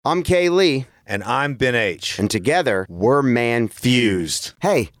I'm Kay Lee. And I'm Ben H. And together, we're Manfuzed.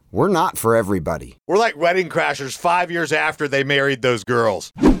 Hey, we're not for everybody. We're like wedding crashers 5 years after they married those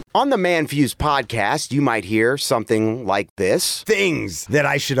girls. On the Manfuzed podcast, you might hear something like this. Things that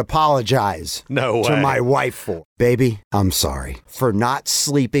I should apologize to my wife for. Baby, I'm sorry for not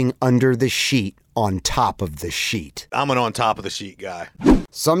sleeping under the sheet on top of the sheet. I'm an on top of the sheet guy.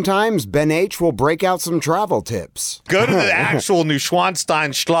 Sometimes Ben H. will break out some travel tips. Go to the actual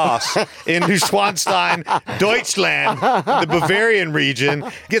Neuschwanstein Schloss in Neuschwanstein, Deutschland, the Bavarian region.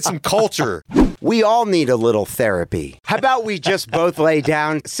 Get some culture. We all need a little therapy. How about we just both lay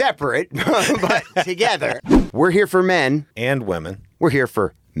down separate, but together? We're here for men. And women. We're here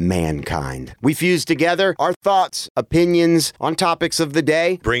for mankind. We fuse together our thoughts, opinions on topics of the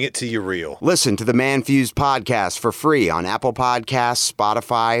day. Bring it to you real. Listen to the Manfuzed podcast for free on Apple Podcasts,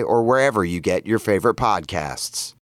 Spotify, or wherever you get your favorite podcasts.